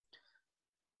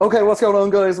Okay, what's going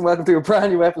on, guys, and welcome to a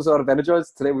brand new episode of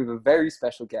Energize. Today we have a very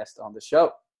special guest on the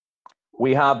show.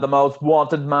 We have the most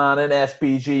wanted man in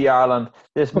SBG Ireland.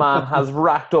 This man has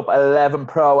racked up 11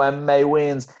 pro MMA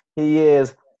wins. He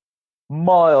is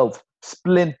Miles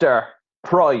Splinter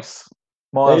Price.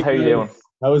 Miles, Hey how you doing? guys,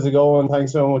 how's it going?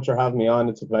 Thanks so much for having me on.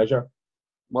 It's a pleasure.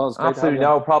 Well, it's great to have Absolutely you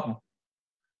on. no problem.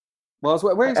 Well,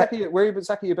 where exactly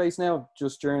are you based now,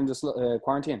 just during this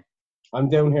quarantine? I'm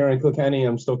down here in Kilkenny.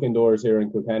 I'm stuck indoors here in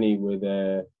Kilkenny with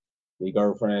my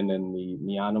girlfriend and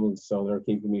my animals. So they're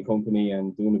keeping me company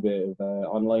and doing a bit of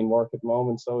online work at the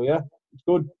moment. So yeah, it's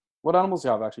good. What animals do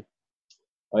you have, actually?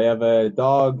 I have a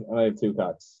dog and I have two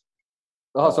cats.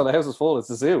 Oh, so the house is full. It's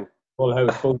a zoo. Full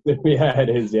house, full. Yeah, it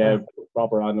is. Yeah,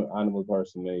 proper animal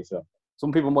person, me. So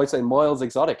Some people might say Miles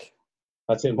Exotic.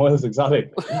 that's it. Miles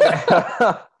Exotic,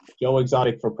 Joe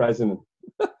Exotic for president.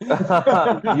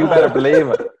 You better believe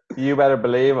it. You better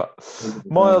believe it.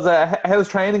 Miles, how's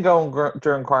training going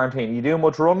during quarantine? You doing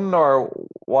much running, or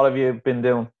what have you been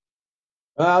doing?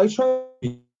 I try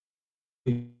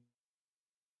to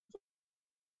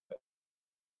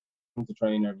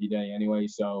train every day anyway,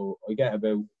 so I get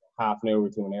about half an hour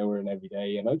to an hour in every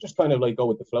day, and I just kind of like go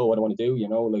with the flow. What I want to do,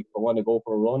 like if I want to go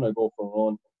for a run, I go for a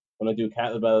run. When I do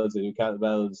kettlebells, I do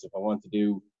kettlebells. If I want to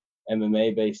do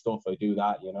MMA based stuff, I do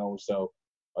that, So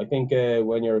I think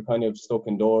when you're kind of stuck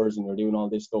indoors and you're doing all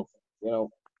this stuff,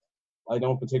 I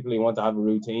don't particularly want to have a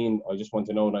routine. I just want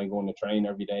to know that I'm going to train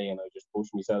every day, and I just push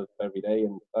myself every day,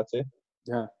 and that's it.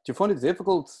 Yeah. Do you find it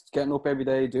difficult getting up every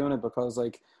day doing it? Because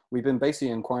we've been basically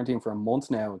in quarantine for a month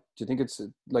now. Do you think it's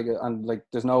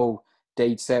there's no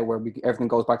date set where everything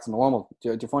goes back to normal?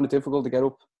 Do you find it difficult to get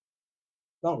up?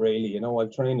 Not really,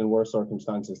 I've trained in worse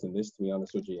circumstances than this, to be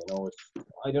honest with you.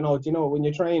 I don't know. When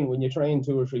you train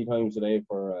 2 or 3 times a day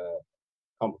for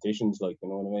competitions, like, you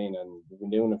know what I mean, and you've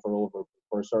been doing it for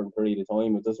a certain period of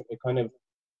time, it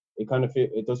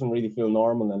doesn't really feel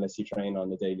normal unless you train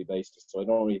on a daily basis. So I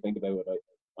don't really think about it.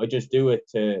 I just do it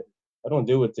I don't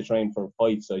do it to train for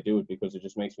fights. I do it because it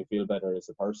just makes me feel better as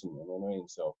a person. You know what I mean?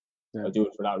 So yeah. I do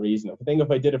it for that reason.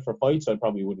 If I did it for fights, I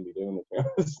probably wouldn't be doing it.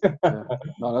 Yeah.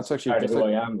 No, that's actually who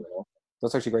I am.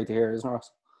 That's actually great to hear, isn't it,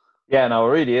 Ross? Yeah, no, it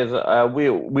really is.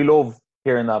 We love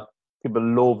hearing that people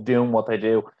love doing what they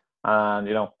do, and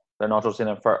they're not just in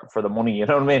it for the money. You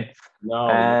know what I mean?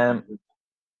 No.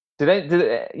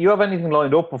 Did you have anything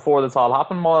lined up before this all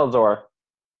happened, Miles, or?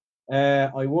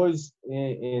 I was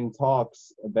in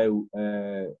talks about.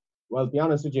 Well, to be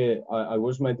honest with you, I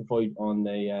was meant to fight on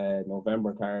the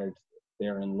November card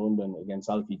there in London against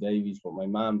Alfie Davies, but my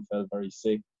mum felt very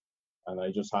sick, and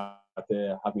I just had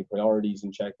to have my priorities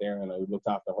in check there, and I looked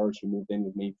after her. She moved in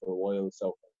with me for a while,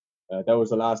 so that was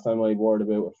the last time I'd worried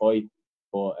about a fight.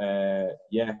 But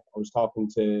yeah, I was talking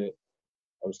to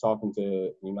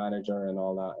my manager and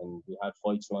all that, and we had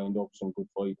fights lined up, some good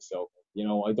fights. So,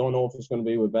 I don't know if it's going to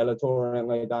be with Bellator or anything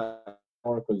like that,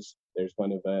 because there's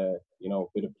kind of a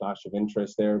bit of clash of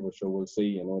interest there, but sure, we'll see,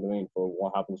 you know what I mean, for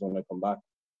what happens when I come back.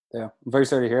 Yeah, I'm very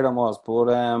sorry to hear that, Moz. But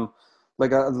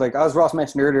like as Ross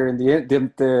mentioned earlier in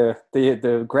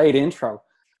the great intro,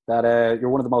 that you're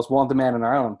one of the most wanted men in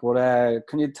Ireland. But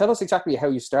can you tell us exactly how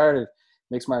you started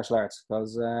mixed martial arts?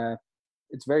 Because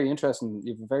it's very interesting.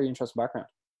 You have a very interesting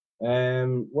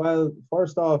background. Well,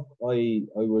 first off, I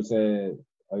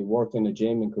worked in a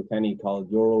gym in Kilkenny called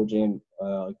Euro Gym.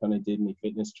 I kind of did my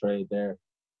fitness trade there,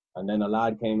 and then a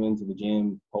lad came into the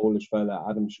gym, Polish fella,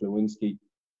 Adam Schlewinski,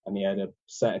 and he had a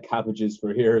set of cabbages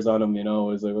for ears on him. I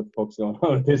was like, what the fuck's going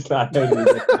on with this lad?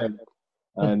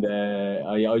 And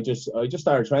I just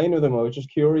started training with him. I was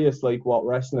just curious, like, what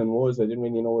wrestling was. I didn't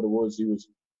really know what it was. He was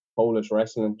Polish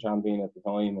wrestling champion at the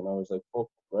time, and I was like, fuck,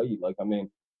 right, like, I mean,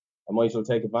 I might as well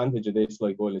take advantage of this,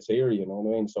 like, while it's here, you know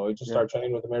what I mean? So I just started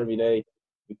training with him every day,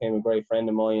 became a great friend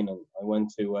of mine, and I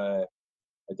went to,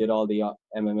 I did all the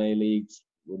MMA leagues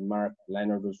with Mark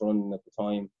Leonard was running at the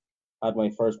time, had my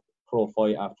first pro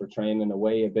fight after training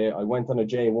away a bit. I went on a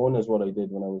J1 is what I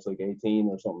did when I was like 18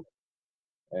 or something,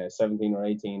 17 or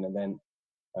 18, and then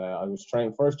I was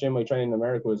trained. First gym I trained in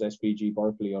America was SBG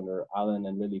Berkeley under Alan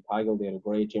and Lily Pagel. They had a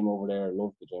great gym over there. I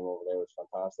loved the gym over there. It was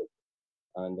fantastic.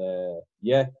 And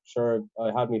yeah, sure,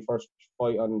 I had my first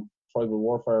fight on Tribal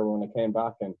Warfare when I came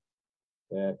back, and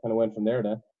kind of went from there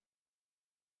then.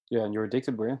 Yeah, and you're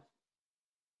addicted, were you?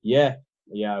 Yeah,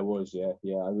 I was. Yeah,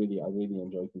 I really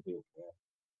enjoy competing. Yeah,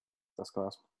 that's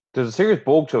class. There's a serious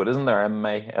bug to it, isn't there?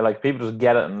 MMA, like, people just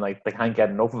get it and like they can't get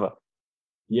enough of it.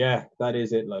 Yeah, that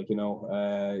is it. Like,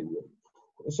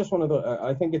 it's just one of the.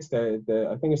 I think it's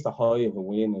the high of a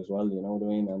win as well. You know what I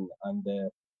mean? And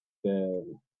the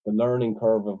learning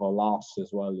curve of a loss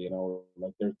as well.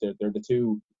 Like they're the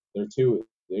two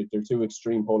they're two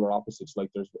extreme polar opposites. Like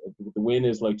the win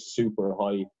is like super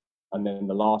high, and then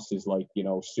the loss is like, you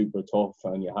know, super tough,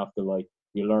 and you have to like,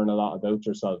 you learn a lot about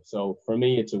yourself. So for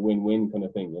me, it's a win-win kind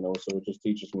of thing, you know. So it just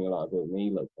teaches me a lot about me,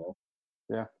 like, you know.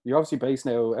 Yeah, you're obviously based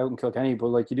now out in Kilkenny, but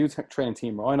like you do train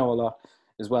Team Rhino a lot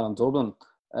as well in Dublin.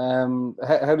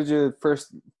 How did you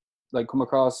first like come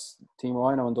across Team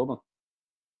Rhino in Dublin?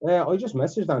 I just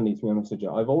messaged Andy, to be honest with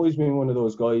you. I've always been one of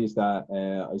those guys that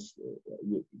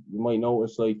you might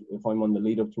notice, like, if I'm on the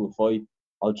lead up to a fight,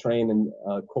 I'll train in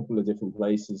a couple of different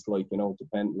places. Like, you know,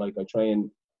 like I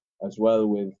train as well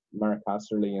with Mark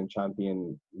Casterly and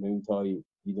Champion Muay Thai.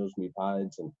 He does me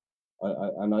pads, and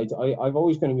I've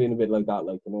always kind of been a bit like that.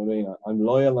 Like, you know what I mean? I'm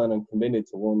loyal and I'm committed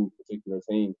to one particular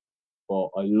team, but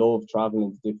I love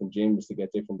traveling to different gyms to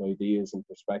get different ideas and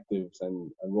perspectives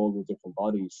and roll with different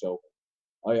bodies. So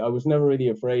I was never really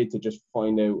afraid to just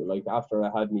find out, like, after I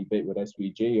had me bit with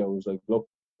SBG, I was like, look,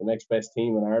 the next best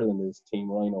team in Ireland is Team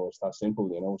Rhino. It's that simple,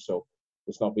 you know. So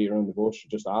let's not beat around the bush,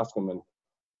 just ask them. And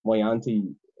my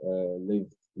auntie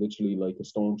lived literally like a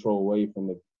stone throw away from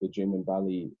the gym in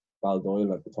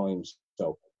Baldoyle at the time.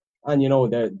 So, and you know,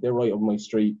 they're right up my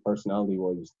street personality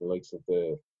wise, the likes of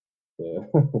the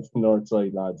north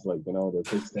side lads, like, you know, they're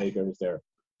piss takers, they're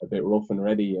a bit rough and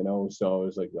ready, you know. So I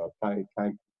was like, oh,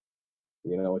 can't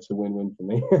you know, it's a win-win for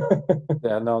me.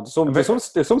 Yeah, no,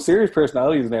 there's some serious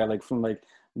personalities there, like from like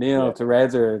Neil to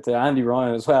Redzer to Andy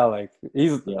Ryan as well. Like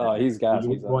he's gas.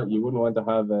 You wouldn't want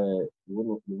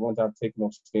to have thick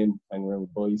enough skin hanging around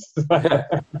with boys. I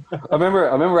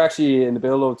remember actually in the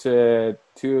build-up to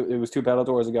it was 2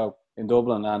 Bellators ago in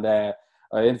Dublin, and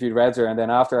I interviewed Redzer, and then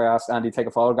after I asked Andy to take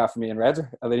a photograph of me and Redzer,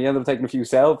 and then he ended up taking a few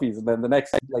selfies, and then the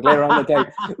next, like later down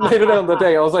the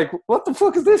day, I was like, what the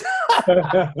fuck is this?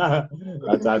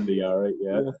 That's Andy, all right,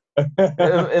 yeah.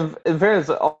 In fairness,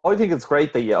 I think it's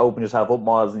great that you open yourself up,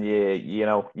 Miles, and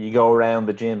you go around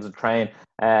the gyms and train.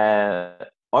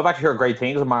 I've actually heard great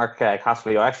things of Mark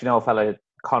Casterly. I actually know a fella,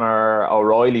 Conor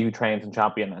O'Reilly, who trains in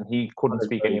Champion, and he couldn't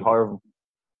speak any higher of him.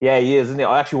 Yeah, he is, isn't he?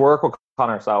 I actually work with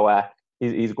Conor, so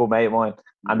he's a good mate of mine.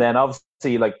 And then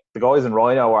obviously, like, the guys in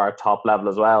Rhino are top level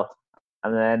as well.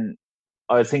 And then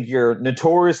I think you're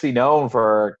notoriously known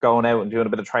for going out and doing a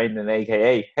bit of training in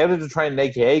AKA. How did the training in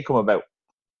AKA come about?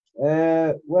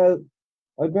 Well,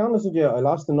 I'll be honest with you, I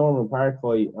lost the Norman Park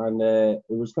fight, and it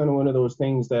was kind of one of those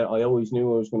things that I always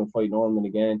knew I was going to fight Norman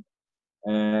again.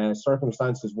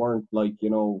 Circumstances weren't like,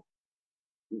 you know,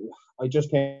 I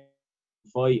just came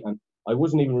to fight, and I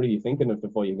wasn't even really thinking of the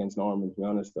fight against Norman, to be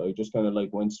honest. I just kind of like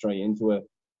went straight into it.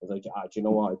 I was like, do you know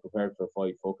what? I prepared for a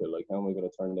fight. Fuck it. Like, how am I going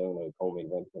to turn down a co-main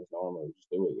event against Norman? I'll just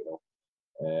do it, you know.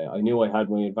 I knew I had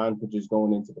my advantages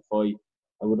going into the fight.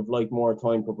 I would have liked more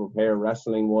time to prepare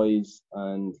wrestling-wise,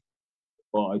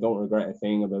 but I don't regret a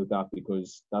thing about that,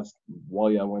 because that's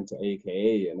why I went to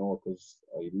AKA, you know, because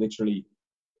I literally,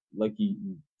 like, he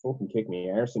fucking kicked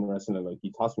me arse in wrestling. Like,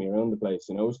 he tossed me around the place,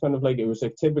 you know. It was kind of like, it was a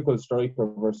typical striker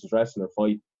versus wrestler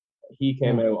fight. He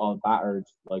came out all battered.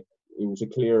 Like, it was a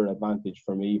clear advantage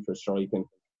for me for striking.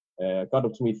 Got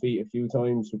up to my feet a few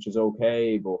times, which is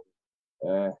okay, but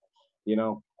you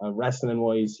know, wrestling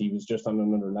wise, he was just on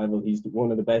another level. He's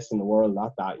one of the best in the world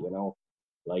at that, you know,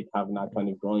 like having that kind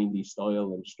of grindy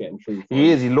style and just getting through.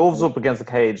 He is. He loves up against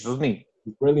the cage, doesn't he?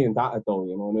 He's brilliant at it, though.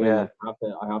 You know what I mean?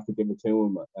 Yeah. I have to give it to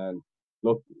him. And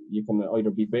look, you can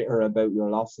either be bitter about your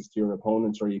losses to your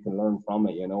opponents, or you can learn from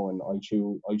it. You know, and I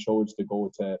chose to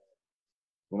go to,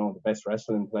 you know, the best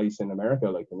wrestling place in America.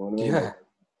 Like, you know what I mean? Yeah.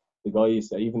 The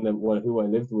guys, even who I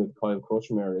lived with, Kyle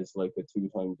Crutchmere, is like a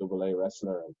 2-time AA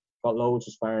wrestler, and got loads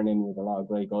of sparring in with a lot of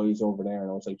great guys over there. And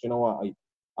I was like, you know what?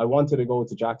 I wanted to go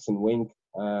to Jackson Wink.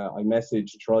 I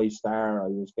messaged TriStar. I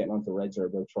was getting onto Redzer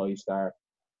about TriStar.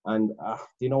 And do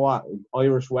you know what?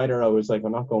 Irish weather, I was like,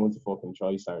 I'm not going to fucking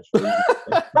TriStar.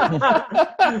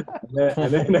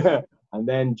 And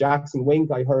then Jackson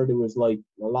Wink, I heard it was like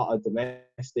a lot of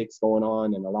domestics going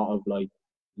on, and a lot of, like,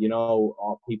 you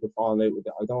know, people falling out with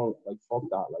it. I don't, like, fuck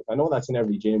that. Like, I know that's in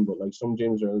every gym, but like some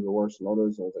gyms are a little worse than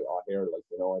others. And I was like, oh, here, like,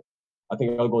 you know, I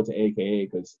think I'll go to AKA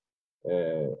because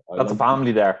that's a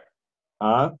family there.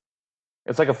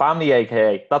 It's like a family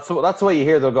AKA. That's the way you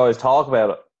hear the guys talk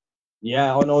about it.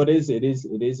 Yeah, oh no, it is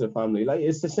a family. Like,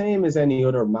 it's the same as any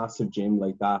other massive gym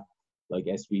like that, like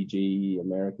SBG,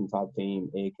 American Top Team,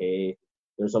 AKA.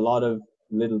 There's a lot of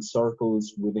little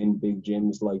circles within big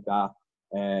gyms like that.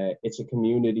 It's a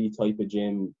community type of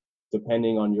gym,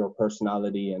 depending on your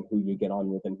personality and who you get on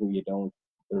with and who you don't.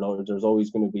 There's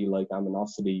always going to be like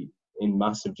animosity in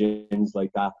massive gyms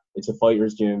like that. It's a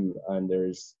fighter's gym, and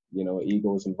there's, you know,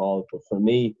 egos involved. But for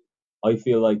me, I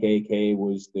feel like AK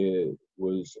was a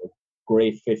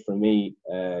great fit for me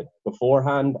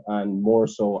beforehand and more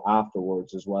so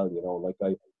afterwards as well. You know, like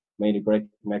I made a great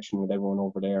connection with everyone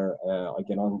over there. I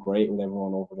get on great with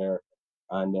everyone over there,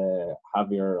 and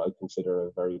Javier I consider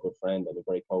a very good friend and a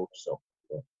great coach. So.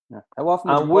 Yeah. Yeah. How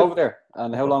often would you go over there,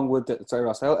 and how long would sorry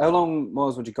Ross? How long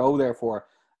would you go there for,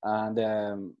 and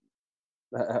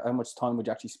how much time would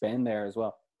you actually spend there as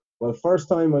well? Well, first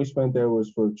time I spent there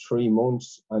was for 3 months,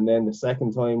 and then the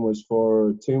second time was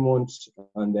for 2 months,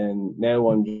 and then now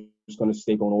I'm just going to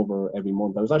stay going over every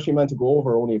month. I was actually meant to go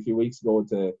over only a few weeks ago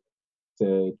to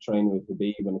train with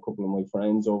Habib and a couple of my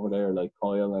friends over there, like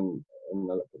Kyle and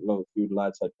a few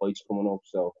lads had fights coming up.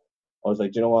 So I was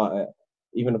like, you know what?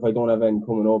 Even if I don't have anything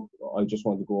coming up, I just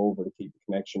want to go over to keep the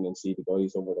connection and see the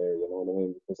guys over there. You know what I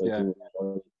mean? Because I do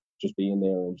enjoy just being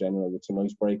there in general. It's a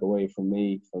nice breakaway for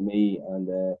me,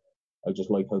 and I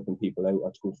just like helping people out.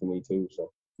 That's good for me too.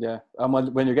 So yeah, and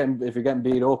when if you're getting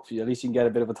beat up, at least you can get a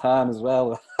bit of a tan as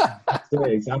well. Yeah,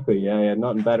 exactly. Yeah,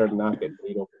 nothing better than that, getting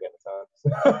beat up and getting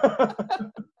a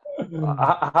tan.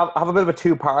 I have a bit of a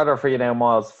two-parter for you now,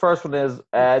 Miles. First one is,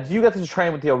 do you get to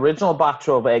train with the original batch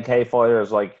of AK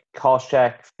fighters like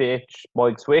Koscheck, Fitch,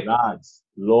 Mike Swick? Lads,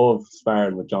 love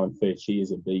sparring with John Fitch. He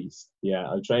is a beast. Yeah,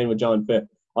 I trained with John Fitch.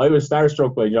 I was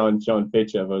starstruck by John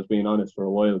Fitch, if I was being honest, for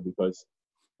a while, because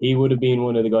he would have been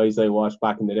one of the guys I watched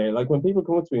back in the day. Like, when people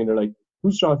come up to me and they're like,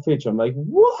 who's John Fitch? I'm like,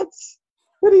 what?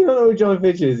 How do you not know who John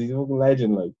Fitch is? He's a fucking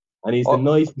legend, like. And he's the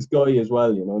nicest guy as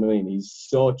well, you know what I mean?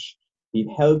 He'd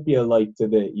help you, like,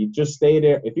 you just stay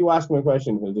there. If you ask him a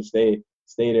question, he'll just stay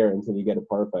there until you get it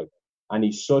perfect. And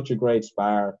he's such a great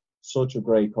spar, such a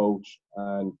great coach,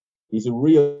 and he's a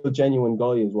real genuine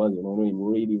guy as well, you know what I mean?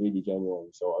 Really, really genuine.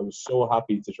 So I was so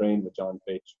happy to train with John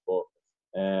Fitch, but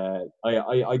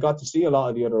I got to see a lot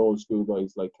of the other old school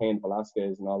guys like Cain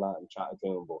Velasquez and all that and chatted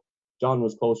to him, but John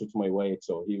was closer to my weight,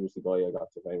 so he was the guy I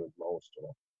got to train with most, you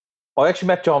know. I actually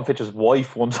met John Fitch's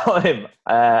wife one time,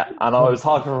 and I was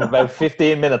talking for about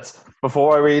 15 minutes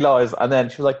before I realised, and then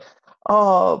she was like,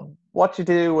 oh, what you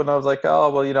do? And I was like, oh,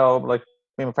 well, you know, like,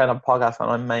 me and my friend have a podcast and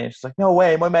I'm MMA. And she's like, no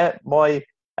way, my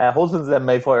husband's an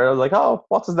MMA fighter. I was like, oh,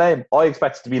 what's his name? I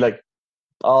expected to be like,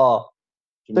 oh,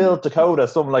 Phil Dakota,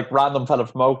 some like random fella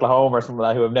from Oklahoma or something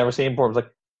like that who I've never seen before. I was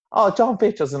like, oh, John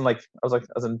Fitch, as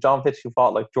in John Fitch who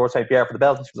fought like George St. Pierre for the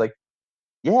belt. And she was like,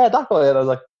 yeah, that guy. And I was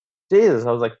like, Jesus.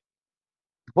 I was like,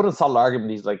 put in a solid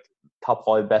argument, he's like top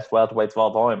 5 best welterweights of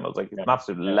all time. I was like, he's an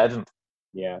absolute legend.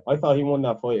 Yeah, I thought he won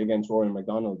that fight against Rory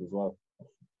McDonald as well.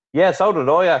 Yeah, so did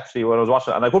I actually when I was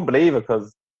watching it, and I couldn't believe it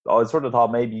because I sort of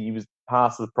thought maybe he was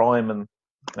past his prime, and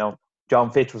you know,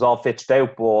 John Fitch was all fitched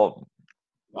out, but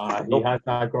he has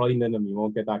that grind in him. You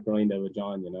won't get that grind out of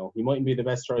John. You know, he mightn't be the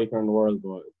best striker in the world,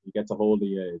 but if he gets a hold of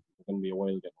you, it's going to be a while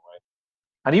getting away.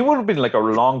 And he would have been like a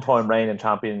long-time reigning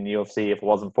champion in the UFC if it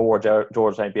wasn't for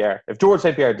George St. Pierre. If George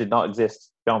St. Pierre did not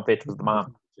exist, John Fitch was the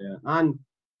man. Yeah, and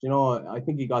you know, I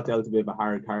think he got dealt a bit of a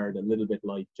hard card, a little bit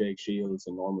like Jake Shields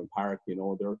and Norman Park. You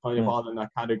know, they're kind of all in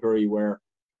that category where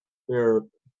they're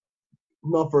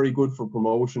not very good for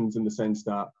promotions in the sense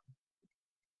that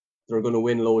they're going to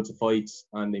win loads of fights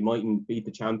and they mightn't beat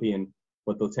the champion,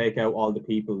 but they'll take out all the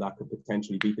people that could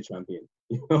potentially beat the champion.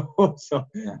 You know, so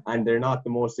and they're not the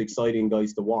most exciting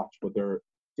guys to watch, but they're,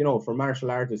 you know, for martial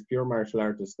artists, pure martial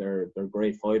artists, they're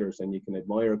great fighters and you can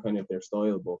admire kind of their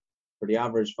style. But for the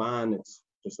average fan, it's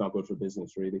just not good for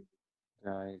business, really.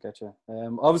 Yeah, I get you.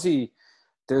 Obviously,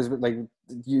 there's like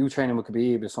you training with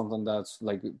Khabib is something that's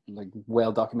like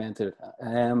well documented.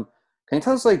 Can you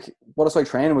tell us like what it's like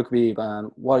training with Khabib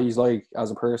and what he's like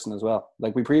as a person as well?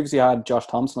 Like we previously had Josh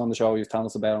Thompson on the show. He was telling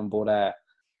us about him, but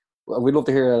we'd love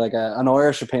to hear like an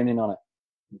Irish opinion on it.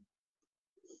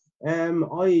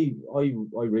 I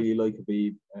really like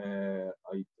Khabib.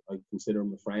 I consider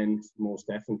him a friend, most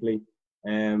definitely.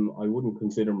 I wouldn't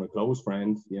consider him a close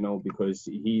friend, you know, because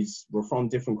we're from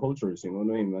different cultures, you know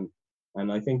what I mean?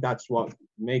 And I think that's what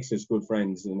makes us good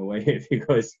friends in a way,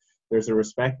 because there's a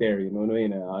respect there, you know what I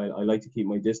mean? I like to keep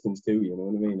my distance too, you know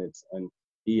what I mean? And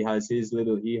he has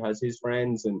his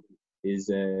friends and his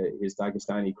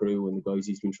Dagestani crew and the guys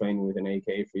he's been training with in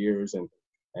AK for years, and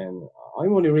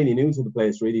I'm only really new to the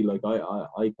place, really. Like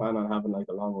I plan on having like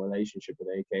a long relationship with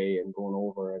AK and going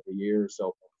over every year,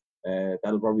 so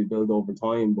that'll probably build over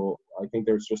time. But I think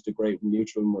there's just a great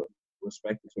mutual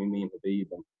respect between me and Khabib,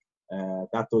 and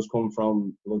that does come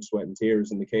from blood, sweat, and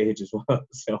tears in the cage as well.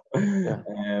 So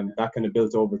that kind of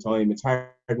built over time. It's hard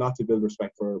not to build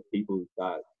respect for people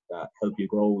that help you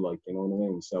grow, like, you know what I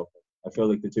mean? So I feel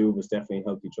like the two of us definitely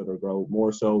helped each other grow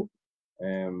more so.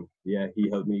 He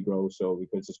helped me grow, so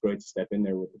because it's great to step in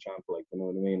there with the champ, like, you know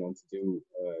what I mean, and to do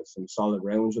some solid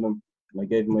rounds with him. and I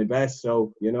gave him my best.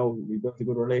 So we built a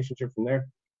good relationship from there.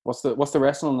 What's the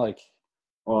wrestling like?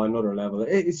 Oh, another level.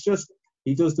 It's just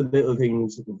he does the little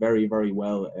things very, very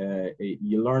well.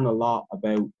 You learn a lot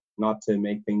about not to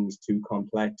make things too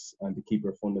complex and to keep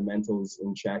your fundamentals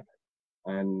in check,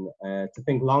 and to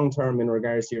think long term in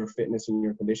regards to your fitness and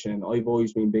your conditioning. I've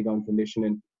always been big on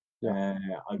conditioning.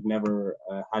 I've never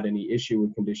had any issue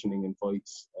with conditioning in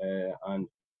fights, and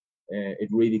it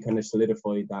really kind of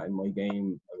solidified that in my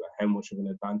game, how much of an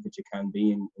advantage it can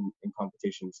be in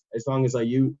competitions. As long as I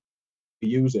use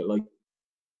it, like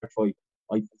fight,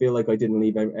 I feel like I didn't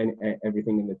leave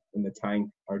everything in the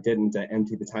tank, or didn't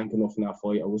empty the tank enough in that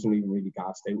fight. I wasn't even really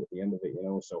gassed out at the end of it,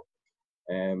 So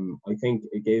I think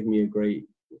it gave me a great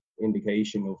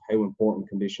indication of how important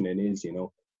conditioning is,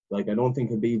 Like, I don't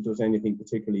think Khabib does anything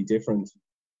particularly different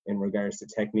in regards to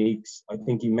techniques. I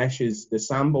think he meshes. The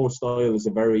Sambo style is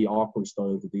a very awkward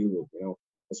style to deal with,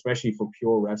 especially for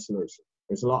pure wrestlers.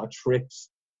 There's a lot of tricks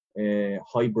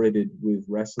hybrided with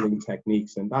wrestling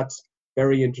techniques, and that's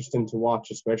very interesting to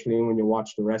watch, especially when you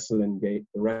watch the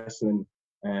wrestling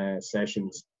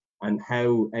sessions, and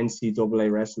how NCAA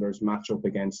wrestlers match up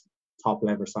against top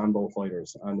level Sambo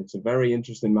fighters. And it's a very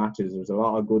interesting matches. There's a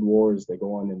lot of good wars that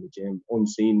go on in the gym,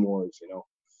 unseen wars,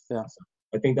 Yeah. So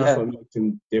I think that's what makes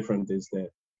him different is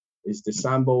the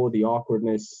Sambo, the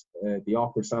awkwardness, the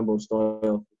awkward Sambo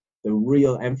style, the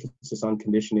real emphasis on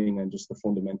conditioning and just the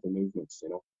fundamental movements,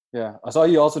 Yeah, I saw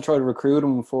you also try to recruit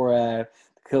him for the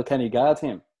Kilkenny Gala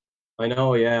team. I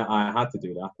know, yeah, I had to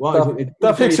do that. Well,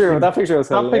 that picture was hilarious.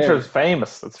 That picture is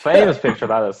famous. It's a famous picture,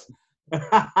 that is.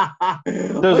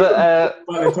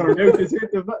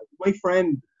 There's my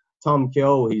friend Tom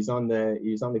Keogh, he's on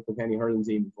the Kilkenny hurling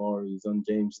team before. He's a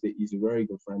very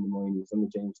good friend of mine. He's on the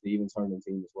James Stevens hurling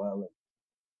team as well.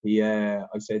 And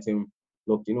I said to him,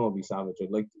 look, I'd be savage. I'd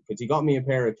like, because he got me a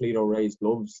pair of Cleto raised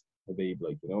gloves, Khabib,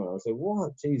 and I was like,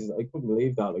 what? Jesus, I couldn't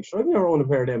believe that. Like, should I ever own a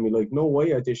pair of them? He's like, no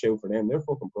way, I dish out for them. They're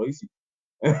fucking pricey.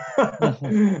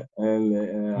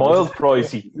 And Miles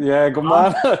pricey. Yeah, good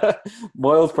man.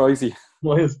 Miles pricey.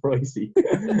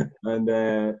 And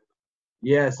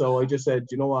so I just said,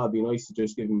 you know what, it'd be nice to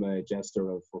just give him a gesture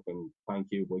of fucking thank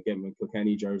you by getting a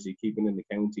Kilkenny jersey, keeping in the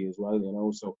county as well,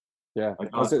 So yeah, I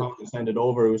got Tom to send it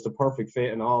over. It was the perfect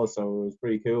fit and all, so it was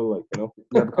pretty cool,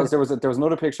 Yeah, because there was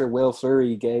another picture Will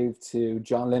Fleury gave to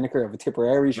John Lineker of a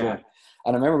Tipperary shirt. Yeah.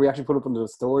 And I remember we actually put up on the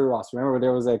story, Ross. Remember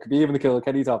there was a Khabib in the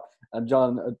Kilkenny top and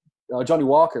Johnny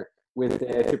Walker with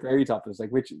the Tipperary top. It was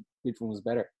like which one was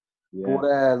better? Yeah.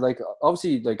 But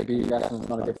obviously Khabib wrestling's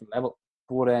on a different level.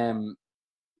 But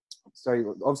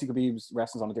obviously Khabib's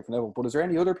wrestling's on a different level. But is there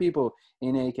any other people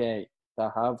in AK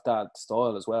that have that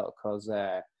style as well? Because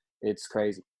it's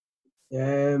crazy.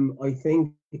 I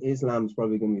think Islam's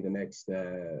probably going to be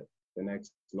the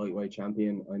next lightweight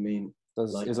champion. I mean,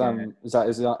 Islam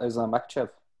Makhachev?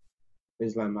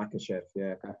 Islam Makhachev,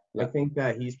 yeah. Okay. Yeah. I think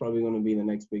that he's probably going to be the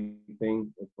next big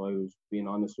thing, if I was being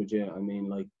honest with you. I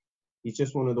mean, he's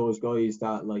just one of those guys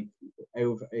that,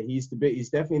 he's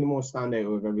definitely the most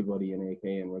standout of everybody in AK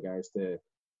in regards to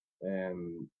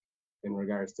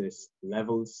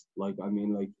levels.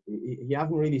 You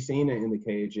haven't really seen it in the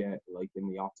cage yet, in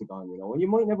the octagon, and you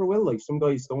might never will. Some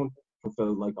guys don't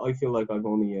fulfill. I feel like I've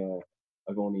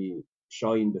only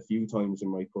shined a few times in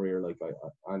my career,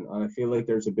 and I feel like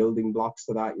there's a building blocks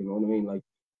to that. You know what I mean?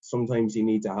 Sometimes you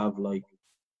need to have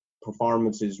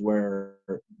performances where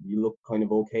you look kind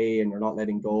of okay and you're not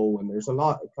letting go, and there's a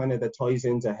lot kind of that ties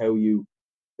into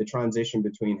the transition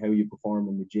between how you perform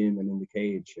in the gym and in the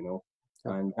cage,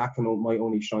 and that might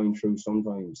only shine through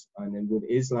sometimes. And then with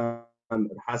Islam,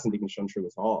 it hasn't even shone through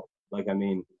at all.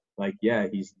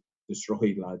 He's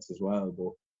destroyed lads as well,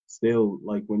 but still,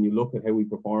 when you look at how he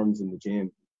performs in the gym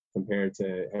compared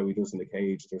to how he does in the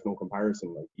cage, there's no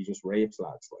comparison. He just rapes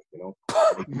lads,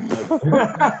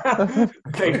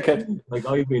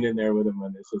 I've been in there with him,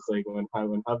 and it's just when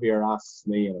Javier asks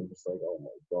me, and I'm just like, oh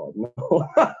my god,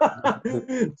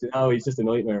 no. He's just a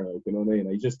nightmare, you know what I mean?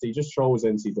 He just throws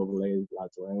NCAA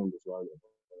lads around as well.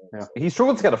 Yeah. He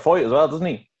struggles to get a fight as well, doesn't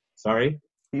he? Sorry?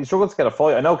 He struggles to get a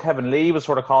fight. I know Kevin Lee was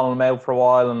sort of calling him out for a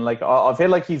while, and I feel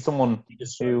like he's someone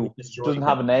who doesn't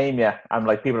have a name yet, and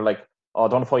people are like, oh,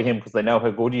 don't fight him because they know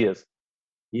how good he is.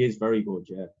 He is very good,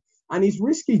 yeah, and he's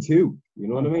risky too. You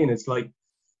know what I mean? It's like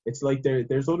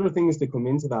there's other things that come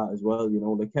into that as well.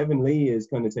 Kevin Lee is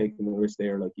kind of taking the risk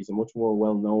there. He's a much more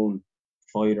well-known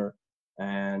fighter,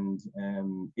 and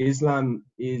Islam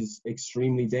is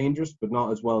extremely dangerous, but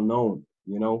not as well known.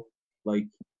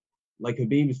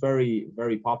 Khabib is very,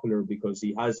 very popular because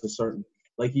he has a certain,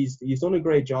 he's done a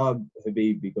great job,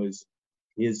 Khabib, because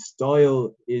his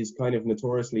style is kind of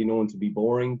notoriously known to be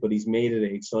boring, but he's made it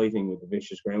exciting with the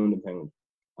vicious ground and pound.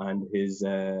 And his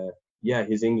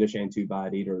English ain't too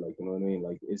bad either. Like, you know what I mean?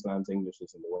 Like, Islam's English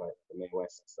is in the main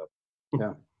West and stuff.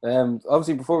 Yeah.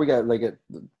 Obviously, before we get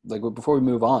before we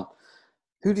move on,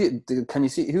 who can you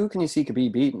see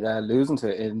Khabib losing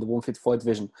to in the 155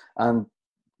 division, and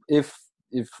if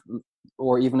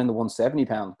or even in the 170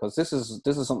 pound? Because this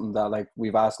is something that like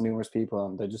we've asked numerous people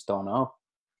and they just don't know.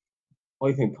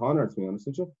 I think Conor, to be honest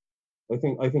with you.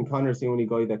 I think Conor's the only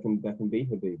guy that can beat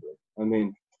Khabib. I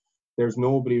mean, there's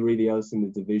nobody really else in the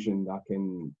division that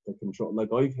can control.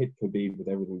 Like, I've hit Khabib with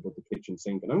everything but the kitchen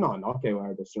sink, and I'm not a knockout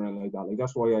artist or anything like that. Like,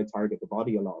 that's why I target the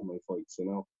body a lot in my fights, you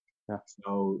know. Yeah.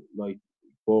 So like,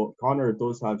 but Conor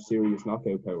does have serious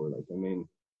knockout power. Like, I mean,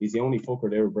 he's the only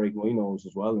fucker to ever break my nose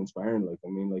as well in sparring. Like, I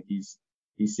mean, like he's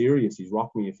serious. He's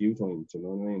rocked me a few times. You know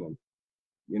what I mean? And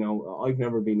you know, I've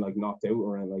never been like knocked out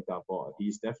or anything like that, but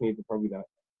he's definitely probably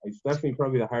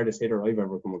the hardest hitter I've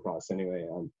ever come across anyway.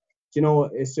 And you know,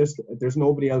 it's just there's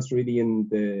nobody else really in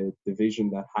the division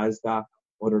that has that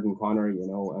other than Conor, you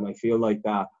know. And I feel like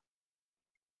that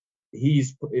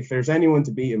if there's anyone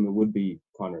to beat him, it would be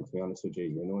Conor, to be honest with you.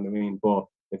 You know what I mean? But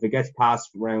if it gets past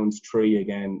rounds 3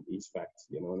 again, he's fecked.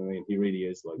 You know what I mean? He really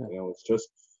is. Like, you know, it's just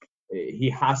he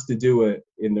has to do it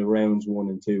in the rounds 1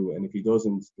 and 2, and if he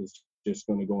doesn't, it's just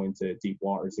going to go into deep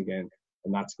waters again,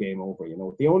 and that's game over. You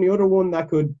know, the only other one that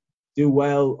could do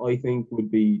well, I think,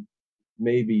 would be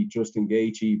maybe Justin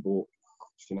Gaethje, but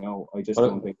you know, I just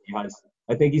don't think he has.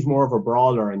 I think he's more of a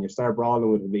brawler, and you start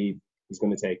brawling with Khabib, he's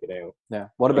going to take it out. Yeah.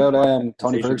 What about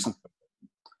Tony Ferguson?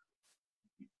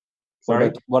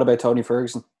 Sorry. What about Tony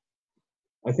Ferguson?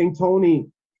 I think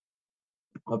Tony.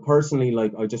 Personally,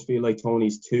 like, I just feel like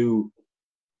Tony's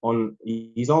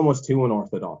he's almost too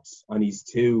unorthodox, and he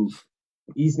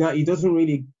doesn't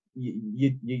really.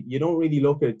 You don't really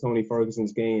look at Tony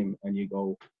Ferguson's game and you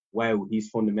go, wow, he's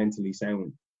fundamentally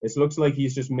sound. It looks like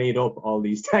he's just made up all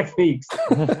these techniques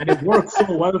and it works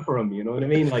so well for him, you know what I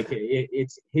mean? Like,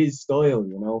 it's his style,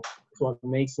 you know. It's what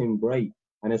makes him great,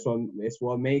 and it's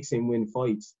what makes him win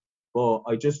fights. But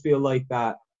I just feel like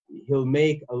that he'll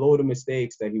make a load of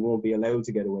mistakes that he won't be allowed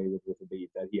to get away with Khabib,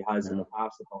 that he has in the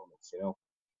past opponents, you know.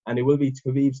 And it will be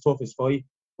Khabib's toughest fight,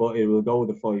 but it will go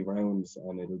the 5 rounds,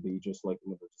 and it'll be just like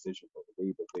another decision for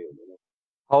Khabib, I feel, you know.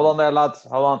 Hold on there, lads.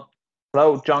 Hold on.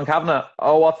 Hello, John Kavanagh.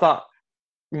 Oh, what's that?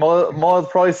 Miles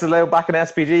Price is allowed back in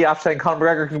SPG after saying Conor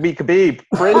McGregor can beat Khabib.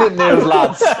 Brilliant news,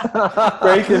 lads.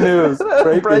 Breaking news.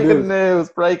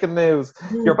 Breaking news.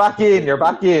 You're back in. You're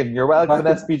welcome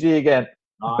in SPG again.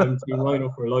 I'm Team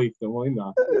Rhino for life. Don't mind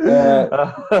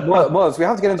that. Miles, we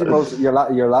have to get into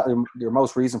your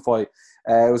most recent fight.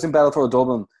 It was in Bellator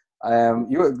Dublin.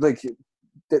 You were like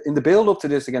in the build up to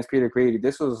this against Peter Creedy.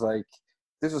 This was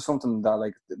something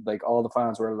that like all the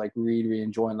fans were like really, really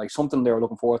enjoying. Like something they were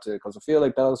looking forward to, because I feel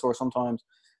like Bellator sometimes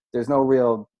there's no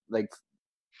real like,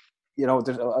 you know,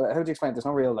 there's how do you explain it? There's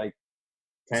no real like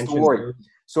story.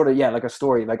 Sort of, yeah, like a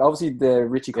story. Like obviously the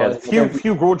Richie Coyle,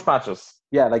 few grudge matches.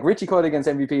 Yeah, like Richie Coyle against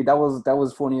MVP, that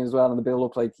was funny as well in the build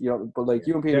up. Like, you know, but like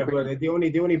you and Peter. Yeah, but the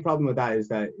only problem with that is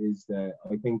that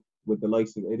I think with the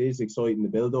likes of it is exciting the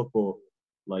build up, but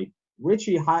like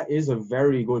Richie is a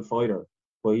very good fighter,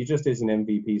 but he just isn't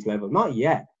MVP's level. Not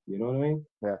yet, you know what I mean?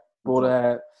 Yeah,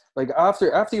 but like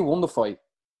after you won the fight,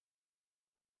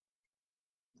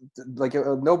 like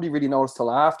nobody really noticed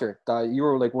till after that you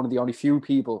were like one of the only few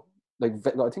people, like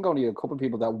I think only a couple of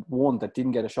people that won that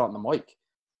didn't get a shot in the mic.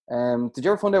 Did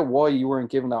you ever find out why you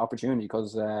weren't given that opportunity?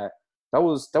 Because that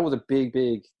was a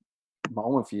big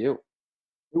moment for you.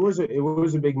 It was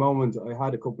a big moment. I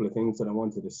had a couple of things that I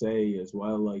wanted to say as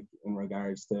well, like in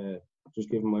regards to just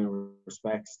giving my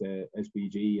respects to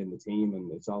SBG and the team,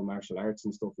 and it's all martial arts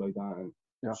and stuff like that, and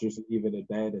just leave it at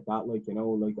bed at that. Like, you know,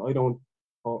 like I don't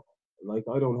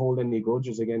hold any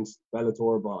grudges against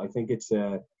Bellator, but I think it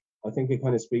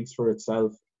kind of speaks for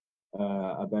itself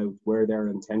about where their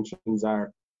intentions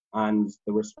are and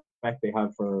the respect they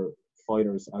have for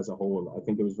fighters as a whole. I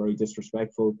think it was very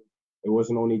disrespectful. It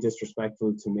wasn't only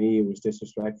disrespectful to me, it was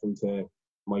disrespectful to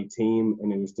my team,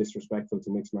 and it was disrespectful to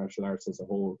mixed martial arts as a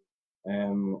whole.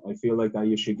 I feel like that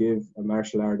you should give a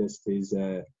martial artist his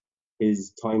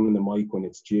time in the mic when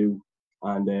it's due,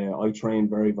 and I trained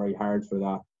very, very hard for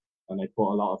that, and I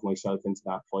put a lot of myself into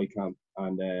that fight camp,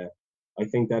 and I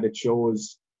think that it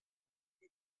shows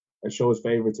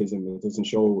favoritism. It doesn't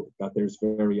show that there's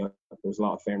a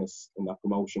lot of fairness in that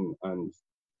promotion, and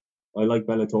I like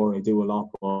Bellator. I do a lot,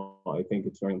 but I think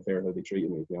it's very unfair how they treated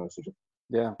me, to be honest with you.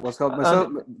 Yeah, what's called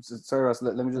myself. Sorry, Ross.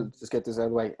 Let me just get this out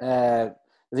of the way.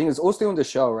 the thing is, us doing the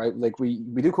show, right? Like we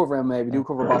do cover MMA, we do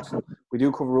cover boxing, we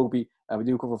do cover rugby, and we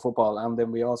do cover football, and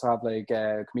then we also have like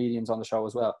comedians on the show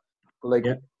as well. But like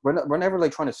we're never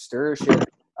like trying to stir shit,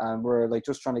 and we're like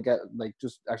just trying to get like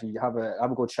just actually have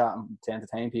a good chat and to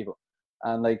entertain people.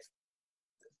 And like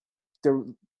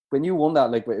when you won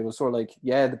that, like it was sort of like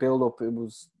the build up, it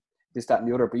was this, that, and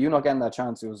the other, but you not getting that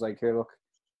chance, it was like, here, look,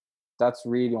 that's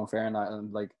really unfair,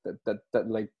 and like that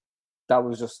like that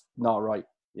was just not right,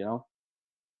 you know.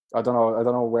 I don't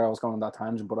know where I was going on that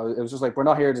tangent, but it was just like, we're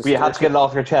not here to. You had to get it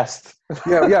off your chest.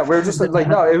 Yeah. We're just like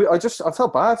no. I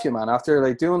felt bad for you, man. After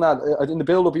like doing that in the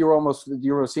build up, you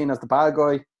were seen as the bad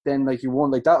guy. Then like you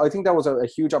won like that. I think that was a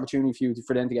huge opportunity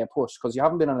for them to get pushed, because you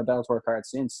haven't been on a Bellator card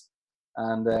since,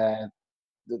 and that's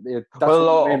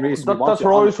the main reason. That's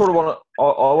where I sort of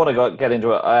want to get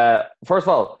into it. First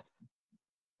of all,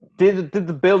 did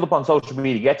the build up on social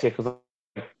media get you? Because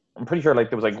I'm pretty sure like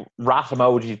there was like rat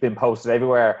emojis being posted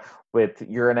everywhere with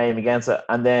your name against it,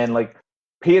 and then like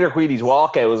Peter Quealy's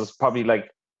walkout was probably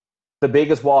like the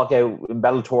biggest walkout in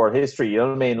Bellator history. You know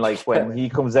what I mean? Like when he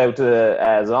comes out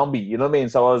to Zombie. You know what I mean?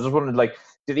 So I was just wondering, like,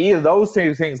 did either of those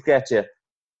two things get you?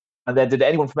 And then did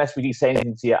anyone from SVG say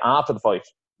anything to you after the fight?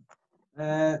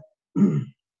 Let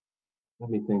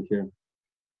me think here.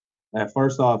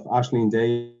 First off, Aisling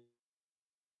Day.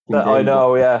 I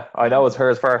know it's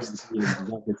hers first. He's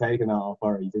after taking that off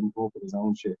her. He didn't go with his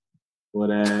own shit. But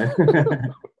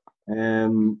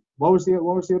what was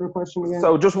the other question again?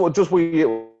 So just were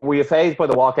you fazed by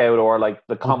the walkout or like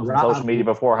the comments on social media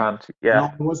beforehand?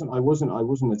 Yeah. No, I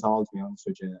wasn't at all, to be honest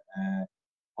with you.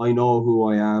 I know who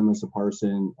I am as a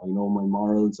person. I know my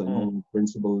morals. I know my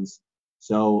principles.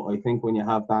 So I think when you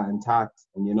have that intact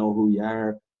and you know who you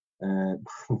are,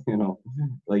 you know,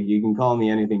 like you can call me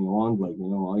anything you want. Like, you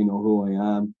know, I know who I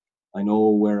am. I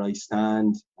know where I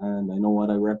stand, and I know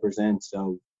what I represent.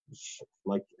 So,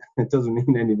 like, it doesn't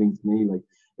mean anything to me. Like,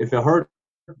 if it hurt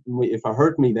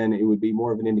me, then it would be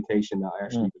more of an indication that I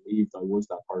actually believed I was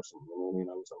that person. You know what I mean?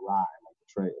 I was a rat and I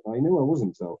betrayed. I knew I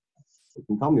wasn't. So, you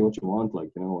can call me what you want.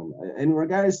 Like, you know. And in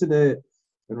regards to the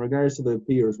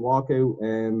Peters walkout,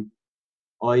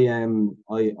 I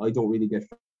don't really get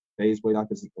phased by that,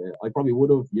 because I probably would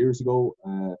have years ago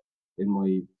in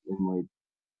my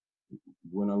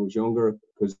when I was younger,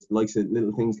 because like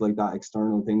little things like that,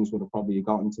 external things would have probably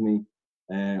gotten to me.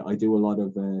 I do a lot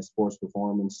of sports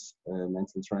performance,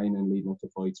 mental training leading up to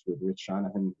fights with Rich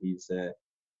Shanahan. He's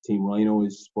Team Rhino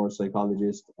is sports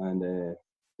psychologist, and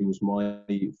he was my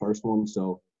first one.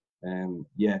 So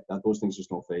those things just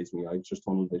don't faze me. I just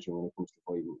tunnel vision when it comes to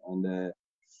fighting. And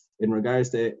in regards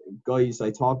to guys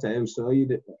I talk to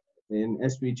outside in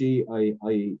SBG,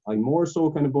 I more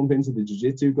so kind of bump into the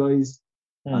jiu-jitsu guys,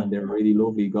 and they're really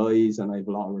lovely guys, and I have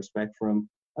a lot of respect for them.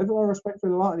 I have a lot of respect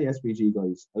for a lot of the SBG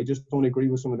guys. I just don't agree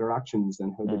with some of their actions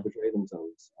and how they portray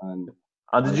themselves. And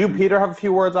did you, Peter, have a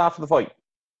few words after the fight?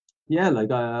 Yeah,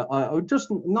 like I just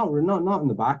not in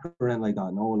the back or anything like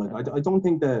that. No, like I don't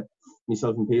think that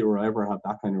myself and Peter will ever have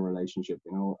that kind of relationship.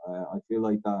 You know, I feel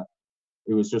like that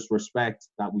it was just respect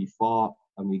that we fought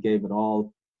and we gave it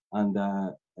all, and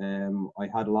I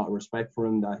had a lot of respect for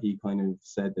him that he kind of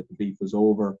said that the beef was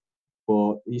over.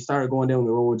 But he started going down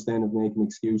the roads then of making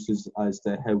excuses as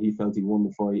to how he felt he won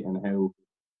the fight and how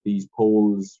these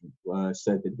polls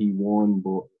said that he won.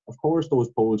 But of course those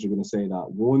polls are going to say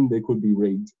that. One, they could be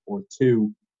rigged, or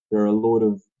two, there are a load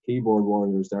of keyboard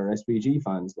warriors that are SBG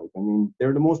fans. Like, I mean,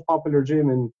 they're the most popular gym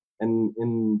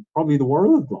in probably the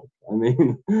world. Like, I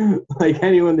mean, like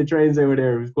anyone that trains over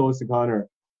there who's close to Conor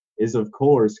is of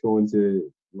course going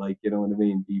to, like, you know what I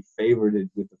mean, be favorited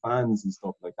with the fans and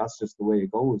stuff. Like, that's just the way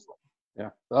it goes. Like.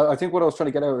 Yeah, I think what I was trying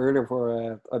to get out earlier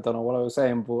for I don't know what I was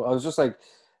saying, but I was just like,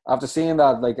 after seeing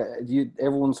that, like,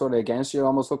 everyone's sort of against you,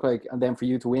 almost looked like, and then for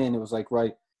you to win, it was like,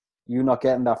 right, you not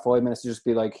getting that 5 minutes to just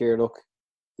be like, here, look,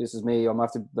 this is me. I'm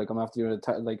after doing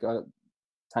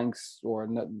thanks or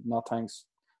not thanks.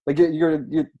 Like you're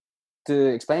to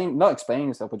explain, not explain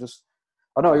yourself, but just,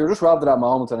 I don't know, you're just robbed at that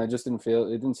moment, and I just didn't feel,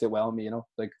 it didn't sit well with me, you know.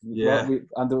 Like, and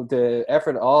the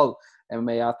effort all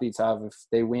MMA athletes have, if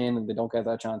they win and they don't get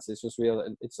that chance, it's just real.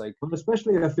 It's like, but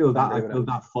especially I feel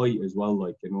that fight as well,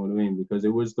 like, you know what I mean, because it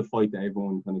was the fight that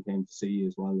everyone kind of came to see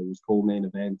as well. It was co-main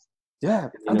event. Yeah,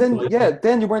 and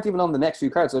then you weren't even on the next few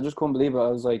cards. So I just couldn't believe it. I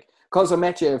was like, because I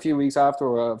met you a few weeks after,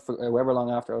 or however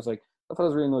long after, I was like, I thought he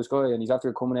was a really nice guy, and he's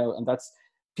after coming out, and that's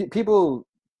people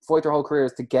fight their whole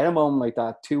careers to get a moment like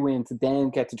that, to win, to then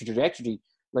get to the trajectory.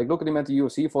 Like, look at the amount of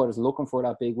UFC fighters looking for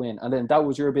that big win, and then that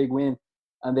was your big win.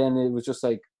 And then it was just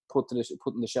like put in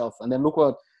the shelf. And then look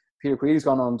what Peter Quealy's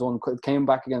gone on and done. Came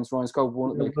back against Ryan Scott,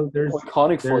 one of the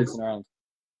iconic fights in Ireland.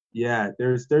 Yeah,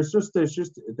 there's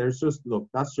just look,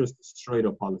 that's just straight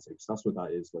up politics. That's what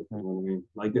that is, like, you know what I mean?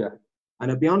 Like, Yeah. and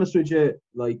to be honest with you,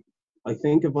 like, I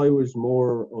think if I was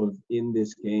more of in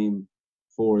this game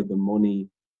for the money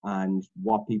and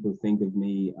what people think of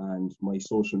me and my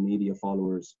social media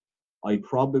followers, I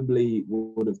probably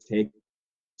would have taken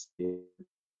it.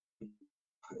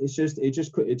 It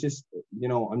just,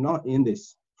 I'm not in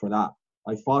this for that.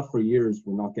 I fought for years.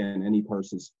 We're not getting any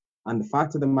purses. And the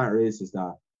fact of the matter is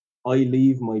that I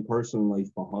leave my personal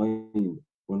life behind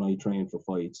when I train for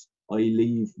fights. I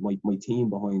leave my team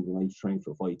behind when I train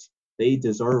for fights. They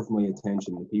deserve my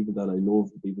attention. The people that I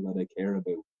love, the people that I care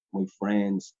about, my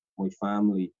friends, my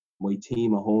family, my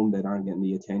team at home that aren't getting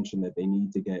the attention that they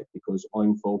need to get because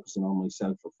I'm focusing on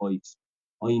myself for fights.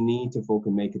 I need to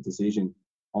fucking make a decision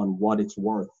on what it's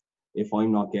worth if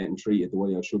I'm not getting treated the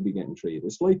way I should be getting treated.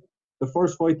 It's like the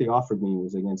first fight they offered me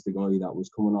was against a guy that was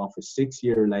coming off a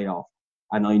 6-year layoff,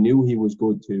 and I knew he was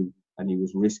good too, and he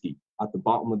was risky at the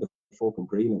bottom of the fucking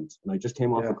prelims. And I just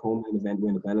came off a co-main event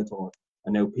win a Bellator,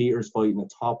 and now Peter's fighting a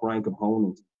top rank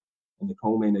opponent in the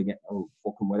co-main again, or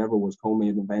fucking whatever was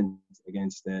co-main event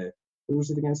against who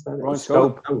was it against that? Ryan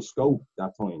Scope. That was Scope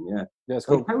that time, yeah. Yeah,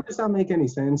 Scope. Like, how does that make any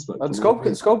sense? Like, And Scope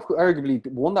arguably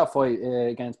won that fight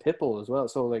against Pitbull as well.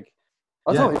 So, like,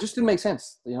 I don't know, it just didn't make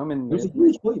sense. You know, I mean, it was a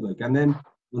huge fight, like, and then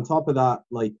on top of that,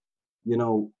 like,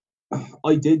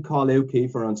 I did call out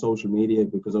Kiefer on social media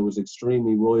because I was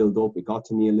extremely roiled up. It got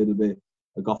to me a little bit.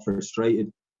 I got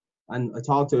frustrated, and I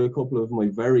talked to a couple of my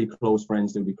very close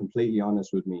friends that would be completely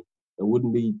honest with me. That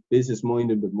wouldn't be business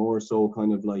minded, but more so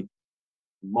kind of like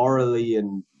morally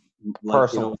and like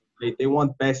Personal. they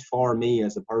want best for me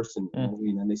as a person. You know what I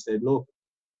mean? And they said, look,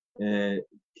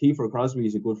 Kiefer Crosby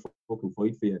is a good fucking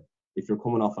fight for you if you're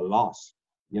coming off a loss.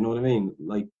 You know what I mean?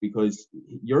 Like, because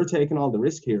you're taking all the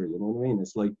risk here. You know what I mean?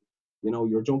 It's like,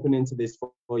 you're jumping into this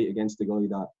fight against the guy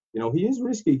that, he is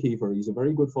risky, Kiefer. He's a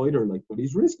very good fighter, like, but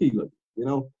he's risky,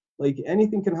 like, like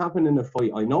anything can happen in a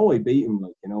fight. I know I beat him,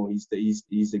 like,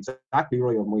 he's exactly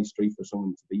right on my street for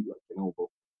someone to beat, like, but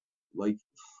like,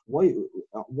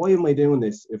 why am I doing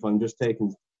this if I'm just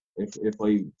taking, if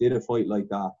I did a fight like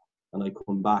that and I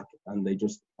come back and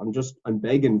I'm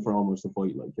begging for almost a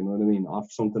fight, like, you know what I mean,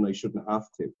 off something I shouldn't have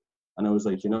to. And I was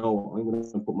like, I'm going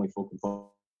to put my fucking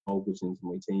focus into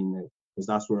my team now because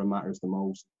that's where it matters the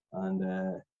most.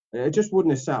 And it just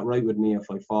wouldn't have sat right with me if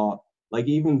I fought, like,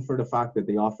 even for the fact that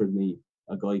they offered me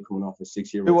a guy coming off a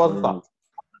 6-year Who was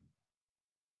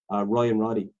that? Ryan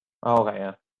Roddy. Oh, okay,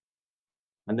 yeah.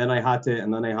 And then I had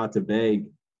to beg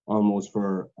almost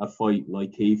for a fight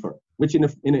like Kiefer, which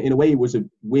in a way was a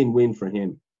win-win for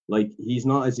him. Like, he's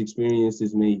not as experienced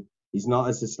as me. He's not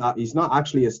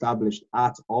actually established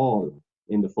at all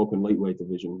in the fucking lightweight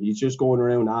division. He's just going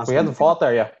around asking. He hasn't fought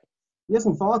there yet. He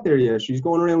hasn't fought there yet. She's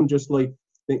going around just like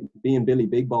being Billy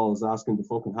Big Balls, asking to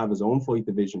fucking have his own fight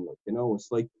division. Like,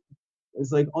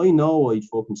 it's like I know I'd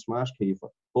fucking smash Kiefer,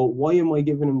 but why am I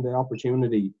giving him the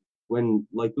opportunity? When,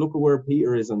 like, look at where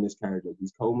Peter is on this card. Like,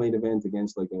 he's co-main event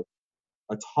against like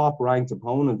a top-ranked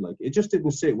opponent. Like, it just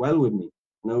didn't sit well with me.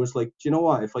 And I was like, do you know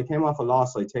what? If I came off a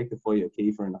loss, I'd take the fight at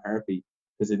Kiefer in a heartbeat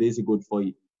because it is a good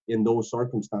fight in those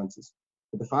circumstances.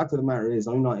 But the fact of the matter is,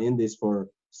 I'm not in this for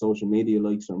social media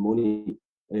likes or money.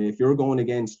 If you're going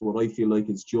against what I feel like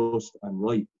is just and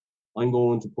right, I'm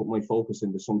going to put my focus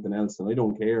into something else, and I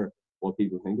don't care what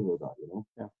people think about that.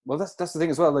 Yeah. Well, that's the thing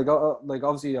as well. Like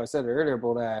obviously I said it earlier,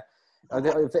 but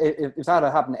if that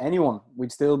had happened to anyone,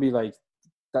 we'd still be like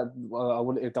that.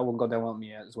 If that wouldn't go down with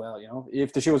me as well,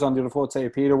 If the shoe was on the other foot, say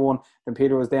if Peter won, then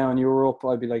Peter was down, you were up,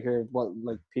 I'd be like, here,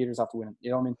 like Peter's have to win.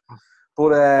 You know what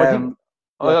I mean?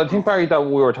 But I think Barry, that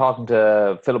we were talking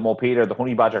to Philip Mo-Peter, the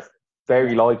Honey Badger,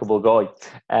 very likeable guy.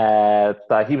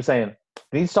 That he was saying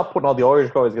they need to stop putting all the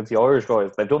Irish guys against the Irish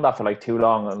guys. They've done that for like too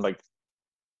long, and like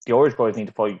the Irish guys need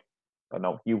to fight. I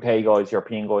don't know, UK guys,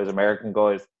 European guys, American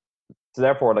guys. So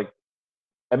therefore, like,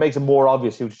 it makes it more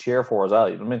obvious who to cheer for as well.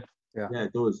 You know what I mean? Yeah,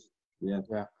 it does. Yeah.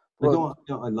 Well,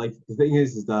 like, the thing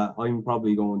is that I'm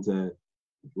probably going to,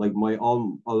 like, a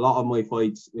lot of my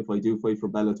fights, if I do fight for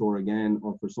Bellator again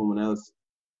or for someone else,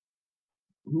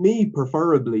 me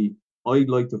preferably, I'd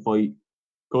like to fight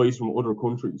guys from other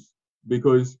countries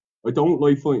because I don't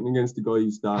like fighting against the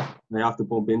guys that I have to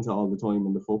bump into all the time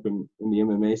in the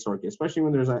MMA circuit, especially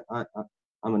when there's a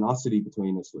animosity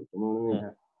between us. Like, you know what I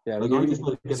mean? Yeah, like,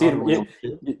 you see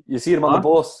them on the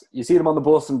bus. You see them on the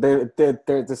bus, and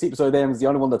the seat beside them is the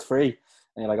only one that's free.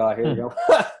 And you're like, oh, here we go.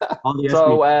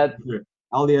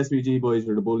 All the SVG boys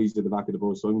are the bullies at the back of the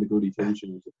bus, so I'm the goody two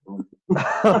shoes.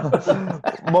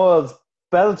 Miles,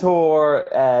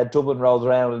 Bellator Dublin rolls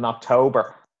around in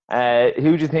October.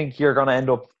 Who do you think you're going to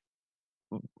end up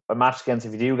a match against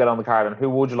if you do get on the card, and who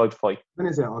would you like to fight? When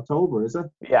is it? October, is it?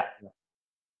 Yeah.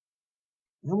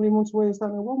 How many months away is that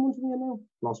now? What month are we in now?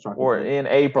 Lost track. Or in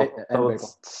April. So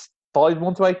it's 5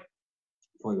 months away.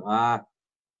 Do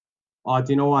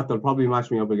you know what? They'll probably match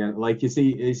me up again. Like you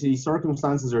see,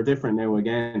 circumstances are different now.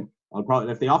 Again,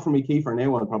 if they offer me Kiefer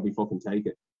now, I'll probably fucking take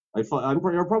it.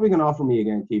 You're probably going to offer me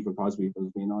again Kiefer Crosby, if I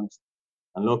was being honest.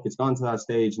 And look, it's gone to that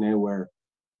stage now where,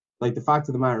 like, the fact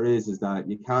of the matter is that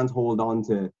you can't hold on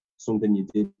to something you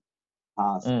did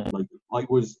past. Like I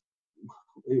was,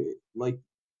 like,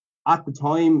 at the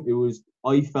time,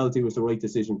 I felt it was the right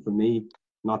decision for me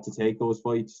not to take those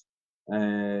fights.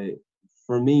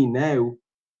 For me now,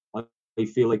 I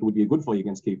feel like it would be a good fight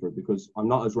against Kiefer because I'm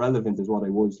not as relevant as what I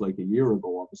was like a year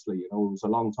ago. Obviously, it was a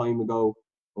long time ago.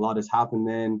 A lot has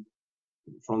happened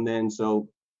from then. So,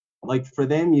 like, for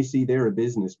them, you see, they're a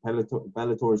business.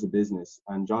 Bellator is a business,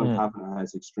 and John Kavanagh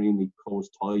has extremely close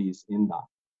ties in that.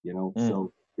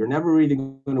 So you're never really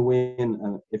going to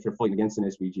win if you're fighting against an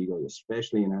SBG guy,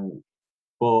 especially in Ireland.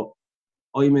 But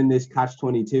I'm in this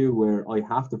catch-22 where I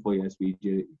have to fight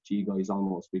SBG guys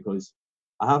almost because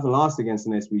I haven't lost against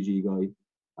an SBG guy,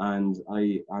 and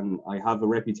I have a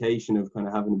reputation of kind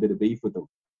of having a bit of beef with them,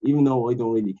 even though I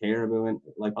don't really care about it.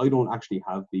 Like, I don't actually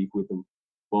have beef with them,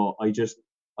 but I'm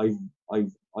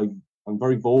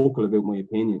very vocal about my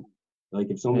opinion. Like,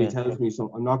 if somebody tells me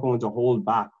something, I'm not going to hold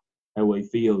back how I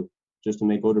feel just to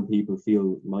make other people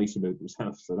feel nice about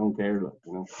themselves. I don't care,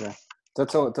 Yeah,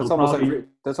 that's almost like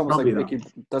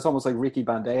Ricky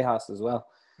Bandejas as well.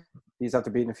 He's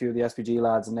after beating a few of the SPG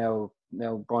lads, and now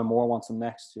Brian Moore wants him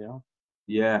next.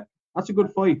 Yeah, that's a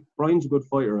good fight. Brian's a good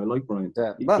fighter. I like Brian.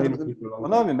 Yeah, I'm not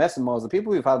even messing, Moz. The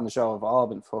people we've had on the show have all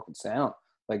been fucking sound.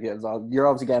 Like, you're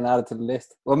obviously getting added to the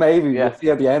list. Well, maybe we'll see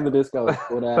at the end of this goes.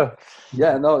 But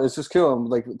yeah, no, it's just cool.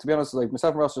 Like, to be honest, like,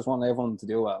 myself and Ross just want everyone to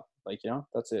do well. Like,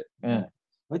 that's it. Yeah.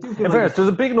 I do in fairness, there's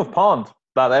a big enough pond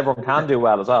that everyone can do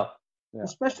well as well. Yeah.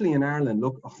 Especially in Ireland.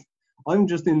 Look, I'm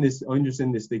just in this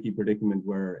sticky predicament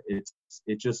where it's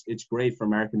great for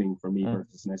marketing for me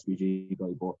versus an SBG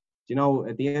guy. But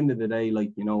at the end of the day,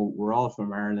 like, we're all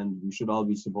from Ireland. We should all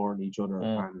be supporting each other.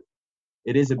 And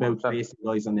it is about facing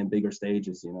guys on them bigger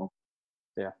stages,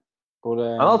 Yeah. But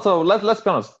and also, let's be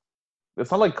honest.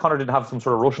 It's not like Conor didn't have some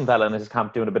sort of Russian fella in his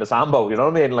camp doing a bit of sambo. You know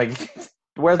what I mean? Like,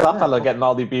 where's that fella getting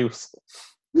all the abuse?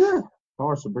 Yeah, of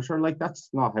course. But sure, like, that's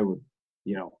not how it.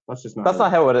 That's just not. That's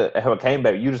not how it came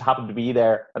about. You just happened to be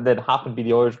there, and then happened to be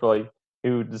the Irish guy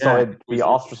who decided to be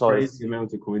ostracized. Crazy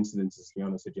amount of coincidences, to be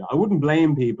honest with you. I wouldn't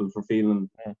blame people for feeling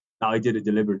that I did it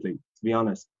deliberately. To be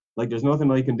honest, like, there's nothing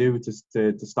I can do to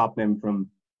stop them from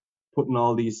putting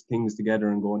all these things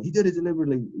together and going, he did it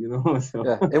deliberately. So.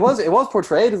 Yeah, it was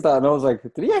portrayed as that, and I was like,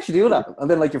 did he actually do that? And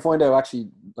then, like, you find out actually,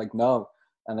 like, no,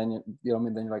 and then you know what I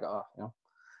mean. Then you're like, oh.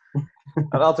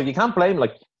 And also, you can't blame,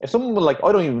 like, if someone was like,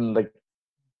 I don't even like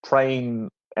train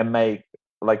MMA,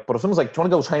 like, but if someone's like, do you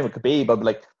want to go train with Khabib? I'd be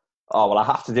like, oh, well, I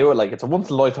have to do it. Like, it's a once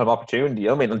in a lifetime opportunity. You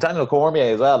know what I mean? And Daniel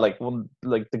Cormier as well, like, one,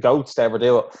 like, the GOATs to ever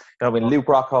do it. You know what I mean? Luke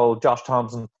Rockhold, Josh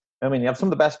Thompson. I mean, you have some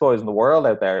of the best boys in the world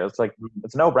out there. It's like,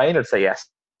 it's a no-brainer to say yes.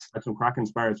 Had some cracking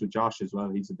spars with Josh as well.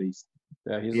 He's a beast.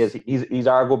 Yeah, he's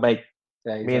our good mate.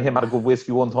 Yeah, me and him had a good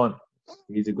whiskey one time.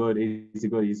 He's a good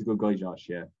guy, Josh.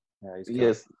 Yeah, he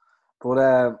is.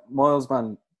 But Miles,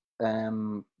 man,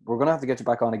 we're gonna have to get you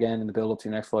back on again in the build up to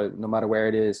your next fight, no matter where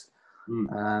it is.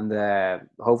 And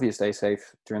hopefully you stay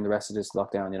safe during the rest of this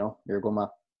lockdown. You're a good man.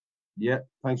 Yeah,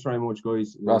 thanks very much,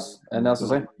 guys. Ross, anything else to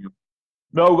say?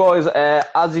 No, guys.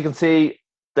 As you can see,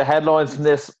 the headlines from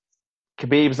this: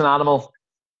 Khabib's an animal.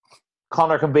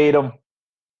 Conor can beat him.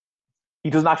 He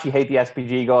doesn't actually hate the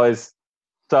SPG guys.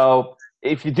 So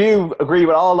if you do agree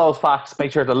with all those facts,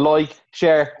 make sure to like,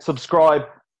 share, subscribe,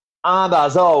 and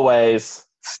as always,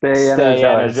 stay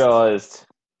energized.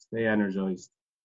 Stay energized.